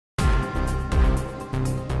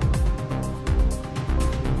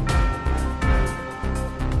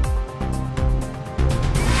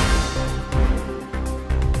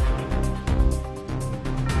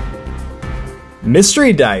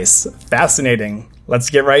Mystery Dice. Fascinating. Let's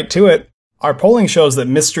get right to it. Our polling shows that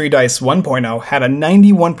Mystery Dice 1.0 had a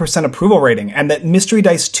 91% approval rating, and that Mystery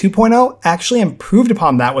Dice 2.0 actually improved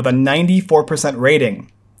upon that with a 94%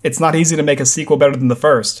 rating. It's not easy to make a sequel better than the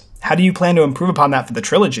first. How do you plan to improve upon that for the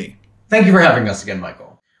trilogy? Thank you for having us again,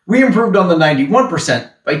 Michael. We improved on the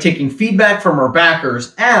 91% by taking feedback from our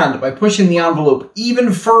backers and by pushing the envelope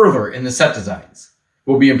even further in the set designs.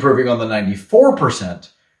 We'll be improving on the 94%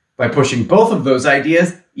 by pushing both of those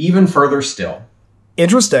ideas even further still.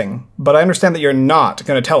 Interesting, but I understand that you're not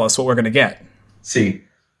going to tell us what we're going to get. See,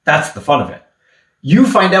 that's the fun of it. You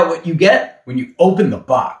find out what you get when you open the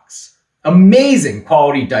box. Amazing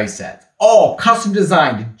quality dice sets, all custom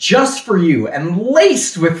designed just for you and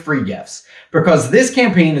laced with free gifts, because this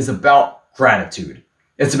campaign is about gratitude.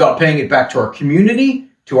 It's about paying it back to our community,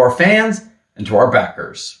 to our fans, and to our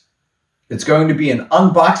backers. It's going to be an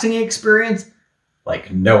unboxing experience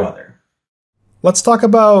like no other. Let's talk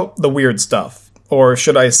about the weird stuff. Or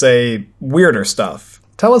should I say, weirder stuff.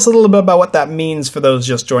 Tell us a little bit about what that means for those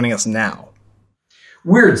just joining us now.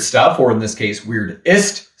 Weird stuff, or in this case,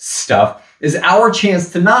 weirdest stuff, is our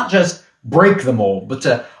chance to not just break the mold, but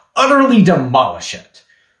to utterly demolish it.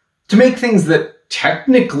 To make things that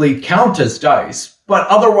technically count as dice, but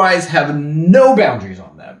otherwise have no boundaries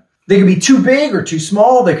on them. They could be too big or too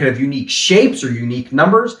small, they could have unique shapes or unique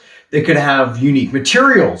numbers, they could have unique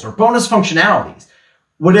materials or bonus functionalities.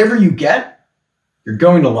 Whatever you get, you're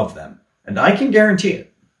going to love them, and I can guarantee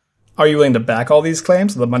it. Are you willing to back all these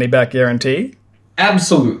claims with a money-back guarantee?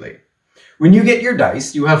 Absolutely. When you get your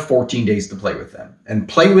dice, you have 14 days to play with them, and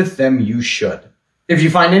play with them you should. If you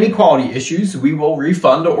find any quality issues, we will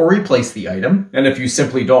refund or replace the item, and if you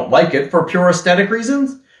simply don't like it for pure aesthetic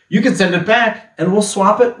reasons, you can send it back, and we'll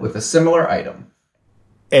swap it with a similar item.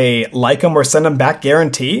 A like 'em or send 'em back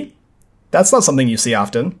guarantee? That's not something you see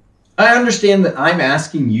often. I understand that I'm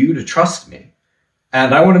asking you to trust me.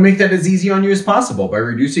 And I want to make that as easy on you as possible by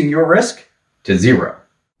reducing your risk to 0.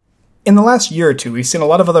 In the last year or two, we've seen a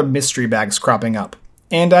lot of other mystery bags cropping up,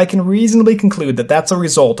 and I can reasonably conclude that that's a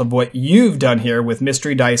result of what you've done here with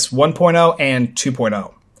Mystery Dice 1.0 and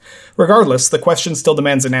 2.0. Regardless, the question still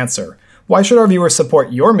demands an answer. Why should our viewers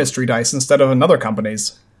support your Mystery Dice instead of another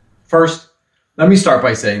company's? First, let me start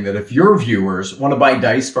by saying that if your viewers want to buy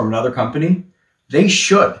dice from another company, they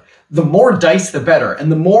should. The more dice, the better. And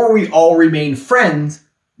the more we all remain friends,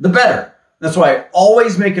 the better. That's why I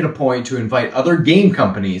always make it a point to invite other game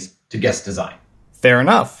companies to guest design. Fair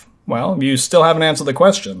enough. Well, you still haven't answered the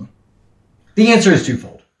question. The answer is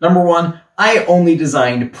twofold. Number one, I only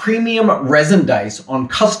designed premium resin dice on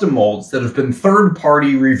custom molds that have been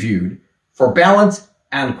third-party reviewed for balance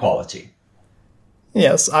and quality.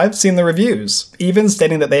 Yes, I've seen the reviews, even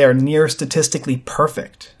stating that they are near statistically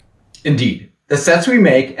perfect. Indeed. The sets we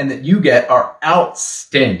make and that you get are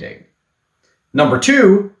outstanding. Number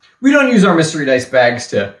two, we don't use our mystery dice bags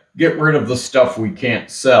to get rid of the stuff we can't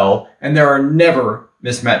sell, and there are never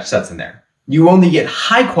mismatched sets in there. You only get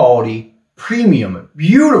high quality, premium,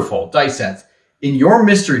 beautiful dice sets in your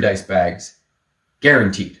mystery dice bags,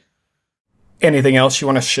 guaranteed. Anything else you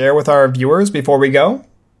want to share with our viewers before we go?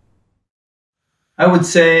 I would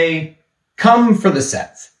say, come for the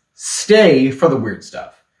sets, stay for the weird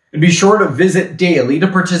stuff. And be sure to visit daily to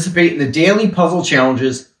participate in the daily puzzle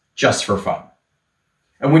challenges just for fun.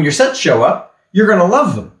 And when your sets show up, you're going to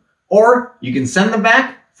love them. Or you can send them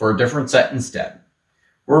back for a different set instead.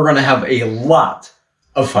 We're going to have a lot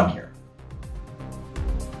of fun here.